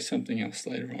say something else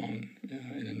later on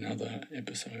in another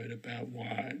episode about why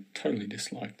I totally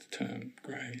dislike the term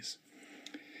greys.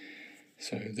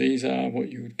 So these are what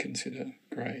you would consider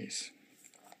greys.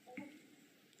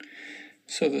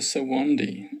 So the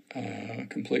Sawandi are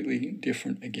completely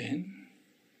different again.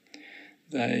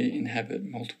 They inhabit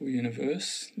multiple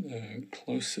universes. The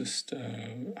closest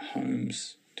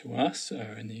homes to us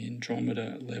are in the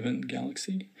Andromeda 11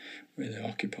 galaxy, where they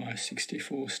occupy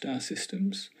 64 star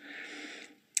systems.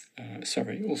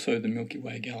 Also the Milky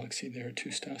Way galaxy, there are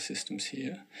 2 star systems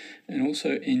here. And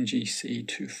also NGC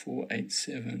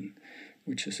 2487,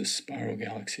 which is a spiral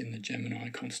galaxy in the Gemini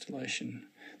constellation.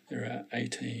 There are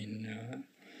 18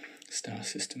 star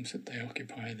systems that they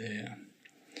occupy there.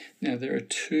 Now, there are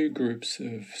 2 groups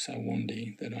of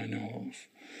Sawandi that I know of.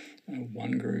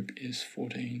 One group is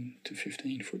 14 to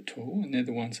 15 foot tall, and they're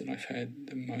the ones that I've had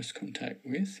the most contact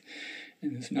with.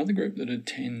 And there's another group that are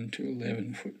 10 to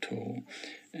 11 foot tall,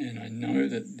 and I know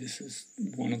that this is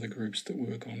one of the groups that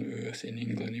work on Earth, in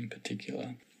England in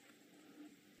particular.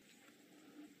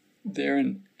 They're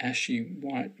an ashy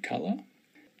white colour,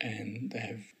 and they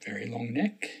have very long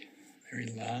neck, very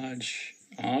large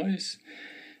eyes.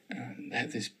 They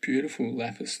have this beautiful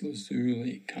lapis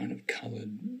lazuli kind of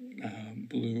coloured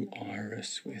blue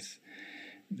iris with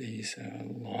these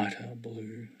lighter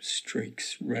blue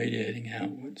streaks radiating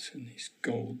outwards and these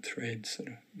gold threads that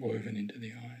are woven into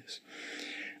the eyes.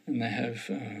 And they have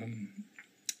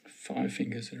 5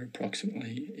 fingers that are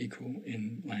approximately equal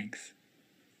in length.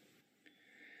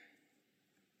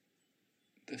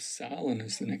 The Salin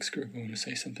is the next group I want to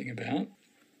say something about.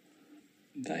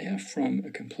 They are from a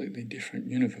completely different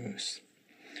universe.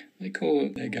 They call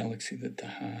their galaxy the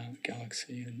Taha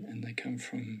galaxy, and they come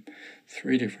from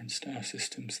 3 different star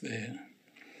systems there.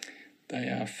 They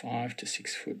are 5 to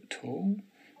 6 foot tall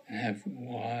and have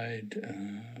wide,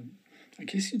 I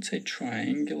guess you'd say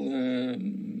triangular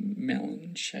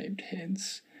melon-shaped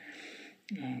heads.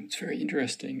 It's very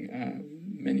interesting.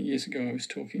 Many years ago I was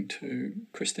talking to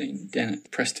Christine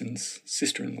Dennett, Preston's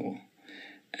sister-in-law,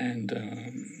 and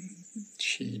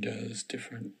she does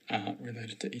different art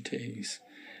related to ETs.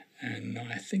 And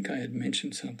I think I had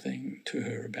mentioned something to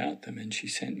her about them, and she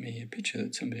sent me a picture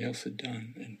that somebody else had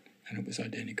done, and it was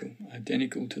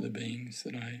identical to the beings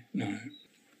that I know.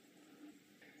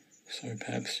 So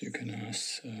perhaps you can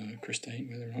ask Christine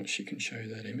whether or not she can show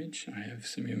that image. I have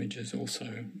some images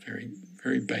also, very,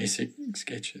 very basic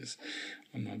sketches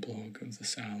on my blog of the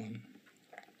Salin.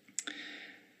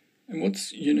 And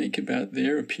what's unique about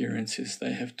their appearance is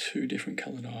they have 2 different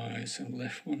coloured eyes, a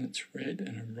left one that's red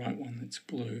and a right one that's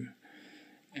blue.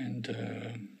 And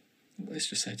let's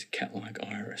just say it's a cat-like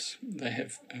iris. They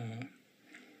have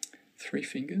 3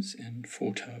 fingers and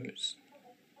 4 toes.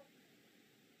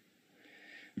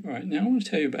 All right, now I want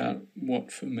to tell you about what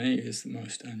for me is the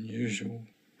most unusual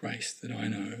race that I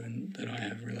know and that I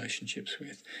have relationships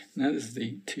with. And that is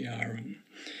the Tiarum.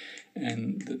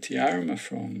 And the Tiarum are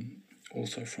from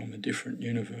also from a different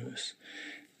universe.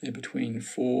 They're between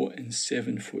 4 and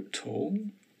 7 foot tall.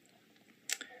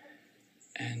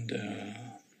 And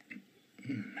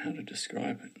how to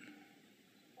describe it?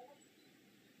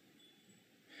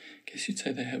 I guess you'd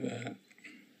say they have a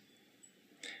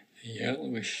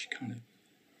yellowish kind of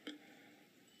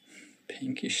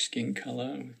pinkish skin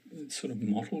colour. It's sort of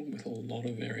mottled with a lot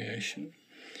of variation.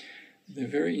 They're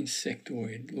very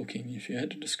insectoid looking. If you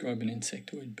had to describe an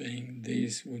insectoid being,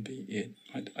 these would be it.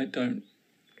 I don't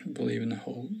believe in the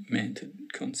whole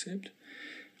mantid concept.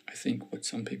 I think what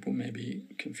some people may be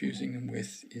confusing them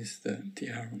with is the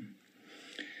tiarum.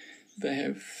 They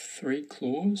have 3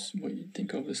 claws, what you'd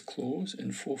think of as claws,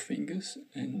 and 4 fingers,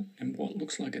 and what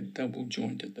looks like a double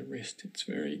joint at the wrist. It's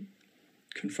very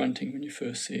confronting when you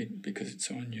first see it because it's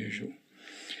so unusual.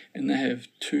 And they have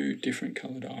 2 different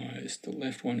coloured eyes. The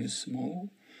left one is small,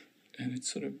 and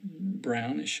it's sort of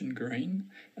brownish and green,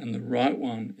 and the right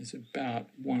one is about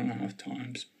 1.5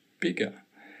 times bigger.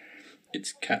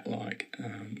 It's cat-like,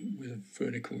 with a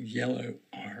vertical yellow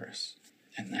iris.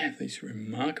 And they have these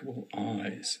remarkable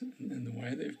eyes, and the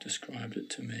way they've described it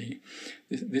to me,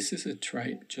 this is a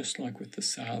trait just like with the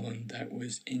Salin that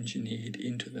was engineered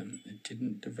into them. It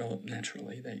didn't develop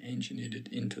naturally, they engineered it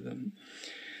into them.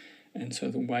 And so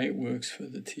the way it works for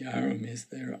the tiarum is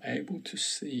they're able to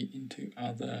see into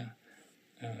other,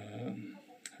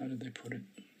 how did they put it?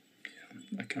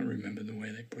 Yeah, I can't remember the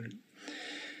way they put it.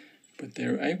 But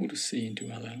they're able to see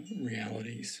into other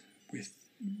realities with,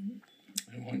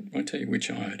 I won't tell you which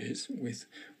eye it is, with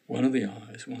one of the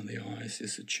eyes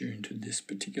is attuned to this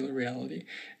particular reality,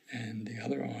 and the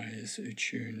other eye is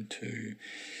attuned to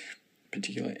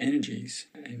particular energies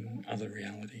in other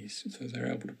realities. So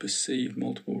they're able to perceive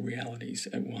multiple realities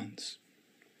at once.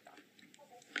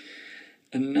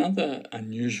 Another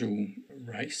unusual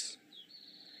race,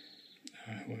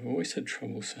 who I've always had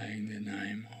trouble saying their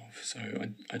name of, so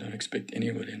I don't expect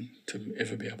anybody to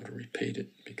ever be able to repeat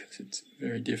it because it's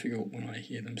very difficult when I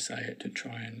hear them say it to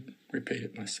try and repeat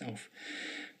it myself.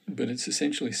 But it's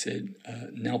essentially said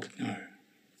Nalpno,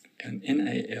 and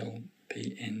Nalpno,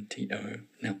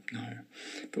 Nalpno.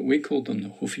 But we called them the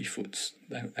Hoofyfoots.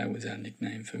 That was our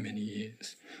nickname for many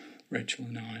years, Rachel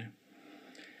and I.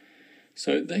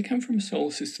 So they come from a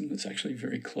solar system that's actually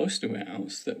very close to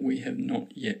ours that we have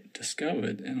not yet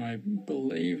discovered, and I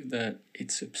believe that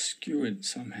it's obscured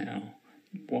somehow.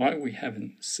 Why we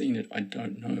haven't seen it, I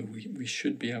don't know. We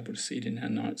should be able to see it in our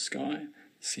night sky,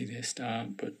 see their star,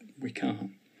 but we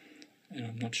can't, and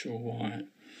I'm not sure why.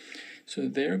 So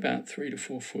they're about 3 to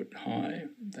 4 foot high.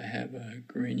 They have a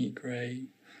greeny grey,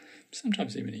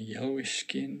 sometimes even a yellowish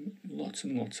skin, lots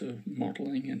and lots of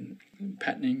modelling and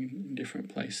patterning in different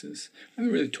places. I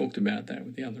haven't really talked about that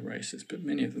with the other races, but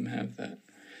many of them have that.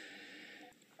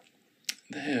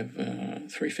 They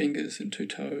have 3 fingers and 2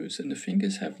 toes, and the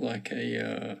fingers have like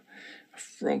a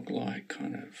frog-like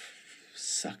kind of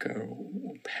sucker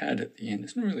or pad at the end.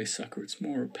 It's not really a sucker, it's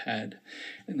more a pad.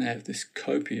 And they have this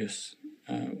copious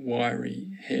wiry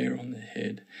hair on their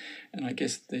head, and I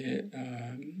guess they're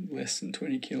less than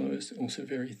 20 kilos, also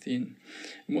very thin.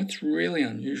 And what's really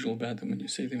unusual about them when you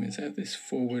see them is they have this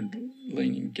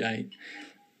forward-leaning gait,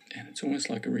 and it's almost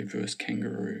like a reverse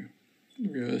kangaroo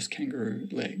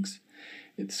legs.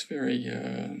 It's very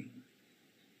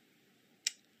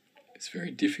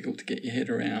difficult to get your head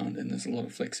around, and there's a lot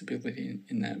of flexibility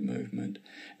in that movement,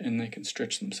 and they can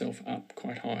stretch themselves up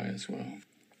quite high as well.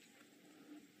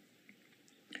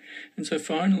 And so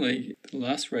finally, the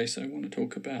last race I want to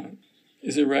talk about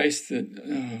is a race that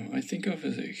I think of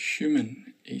as a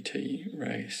human ET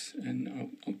race,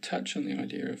 and I'll touch on the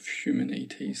idea of human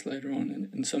ETs later on,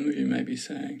 and some of you may be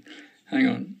saying, hang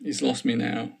on, he's lost me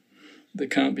now. There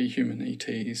can't be human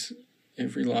ETs.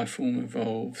 Every life form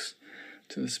evolves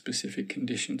to the specific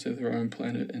conditions of their own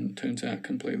planet and turns out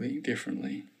completely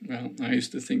differently. Well, I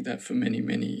used to think that for many,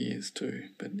 many years too,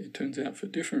 but it turns out for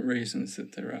different reasons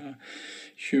that there are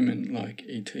human-like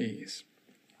ETs.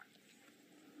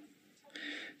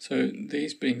 So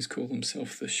these beings call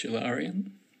themselves the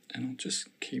Shilarian, and I'll just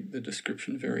keep the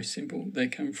description very simple. They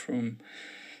come from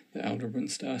the Aldebaran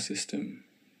star system.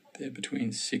 They're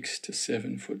between 6 to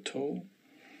 7 foot tall.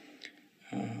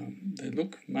 They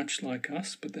look much like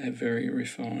us, but they have very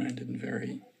refined and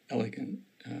very elegant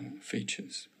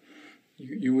features.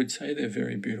 You would say they're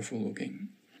very beautiful looking,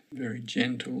 very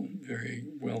gentle, very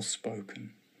well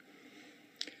spoken.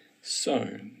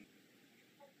 So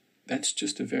that's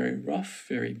just a very rough,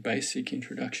 very basic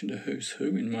introduction to who's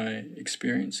who in my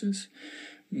experiences.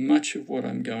 Much of what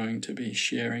I'm going to be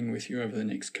sharing with you over the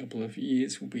next couple of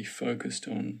years will be focused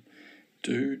on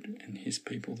Dude and his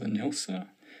people, the Nelsa,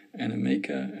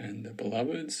 Anamika and the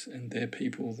Beloveds and their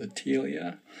people, the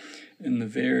Telia, and the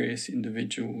various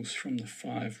individuals from the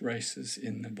 5 races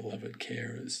in the Beloved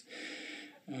Carers,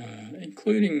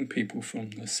 including people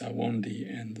from the Sawandi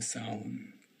and the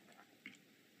Salem.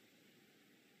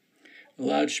 A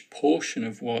large portion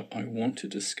of what I want to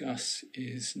discuss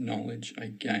is knowledge I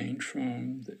gained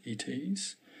from the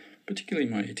ETs, particularly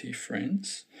my ET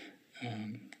friends,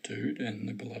 Dude and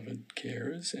the Beloved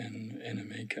Carers and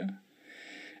Anamika.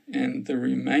 And the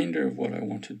remainder of what I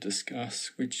want to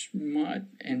discuss, which might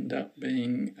end up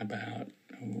being about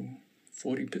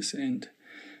 40%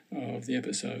 of the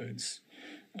episodes,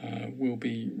 will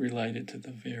be related to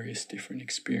the various different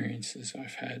experiences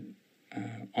I've had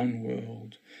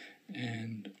on-world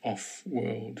and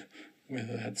off-world,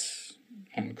 whether that's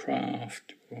on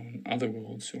Craft or on other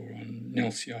worlds or on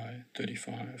Nelsi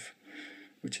 35,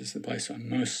 which is the place I'm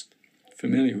most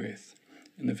familiar with,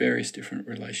 and the various different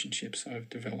relationships I've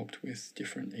developed with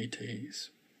different ETs.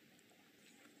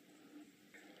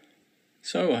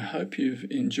 So I hope you've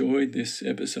enjoyed this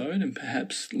episode and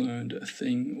perhaps learned a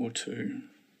thing or two.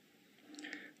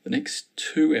 The next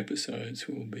 2 episodes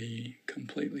will be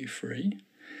completely free.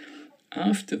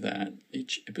 After that,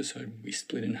 each episode will be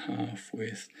split in half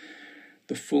with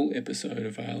the full episode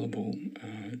available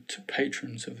to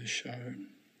patrons of the show.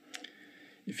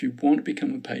 If you want to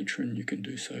become a patron, you can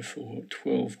do so for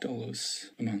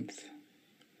 $12 a month.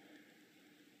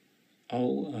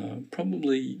 I'll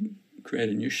probably create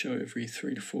a new show every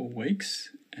 3 to 4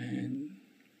 weeks, and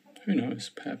who knows,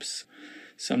 perhaps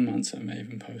some months I may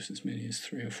even post as many as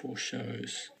 3 or 4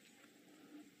 shows.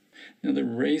 Now, the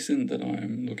reason that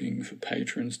I'm looking for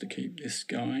patrons to keep this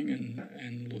going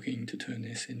and looking to turn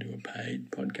this into a paid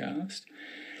podcast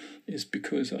is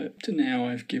because up to now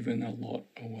I've given a lot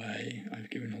away.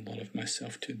 I've given a lot of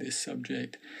myself to this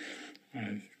subject.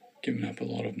 I've given up a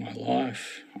lot of my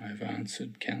life. I've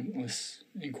answered countless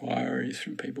inquiries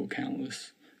from people,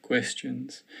 countless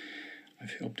questions.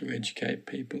 I've helped to educate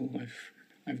people.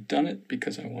 I've done it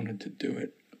because I wanted to do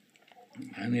it.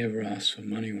 I only ever asked for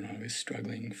money when I was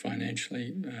struggling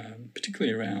financially,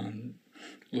 particularly around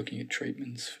looking at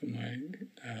treatments for my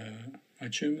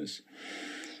tumours.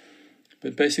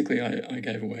 But basically I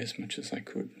gave away as much as I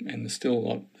could, and there's still a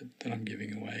lot that I'm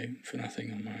giving away for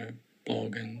nothing on my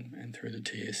blog and through the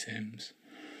TSMs.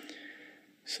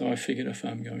 So I figured if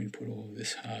I'm going to put all of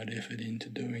this hard effort into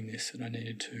doing this, that I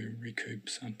needed to recoup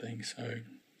something. So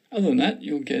other than that,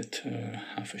 you'll get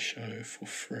half a show for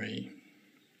free.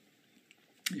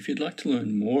 If you'd like to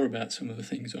learn more about some of the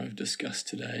things I've discussed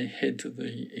today, head to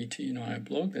the ET&I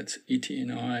blog. That's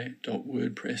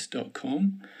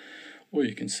etni.wordpress.com. Or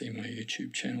you can see my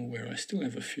YouTube channel where I still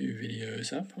have a few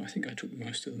videos up. I think I took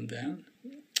most of them down.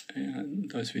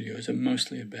 And those videos are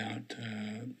mostly about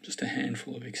just a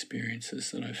handful of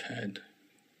experiences that I've had.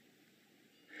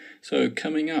 So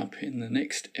coming up in the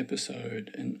next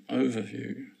episode, an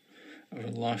overview of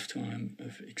a lifetime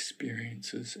of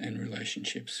experiences and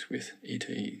relationships with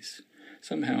ETs.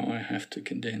 Somehow I have to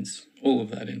condense all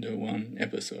of that into one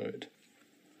episode.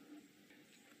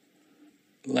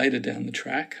 Later down the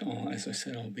track, as I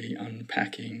said, I'll be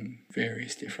unpacking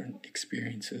various different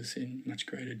experiences in much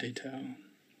greater detail.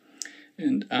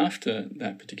 And after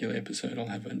that particular episode, I'll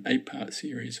have an 8-part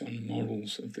series on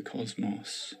models of the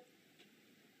cosmos.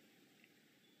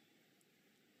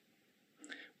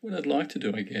 What I'd like to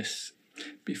do, I guess,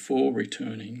 before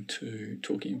returning to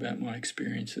talking about my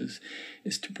experiences,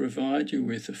 is to provide you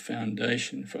with a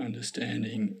foundation for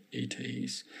understanding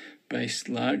ETs based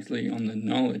largely on the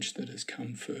knowledge that has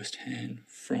come firsthand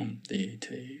from the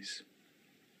ETs.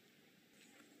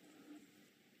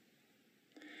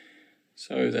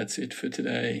 So that's it for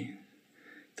today.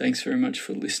 Thanks very much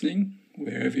for listening,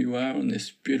 wherever you are on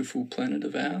this beautiful planet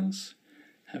of ours.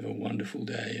 Have a wonderful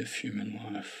day of human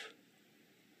life.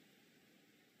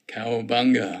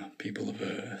 Cowabunga, people of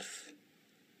Earth.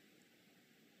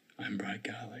 I'm Bright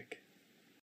Garlic.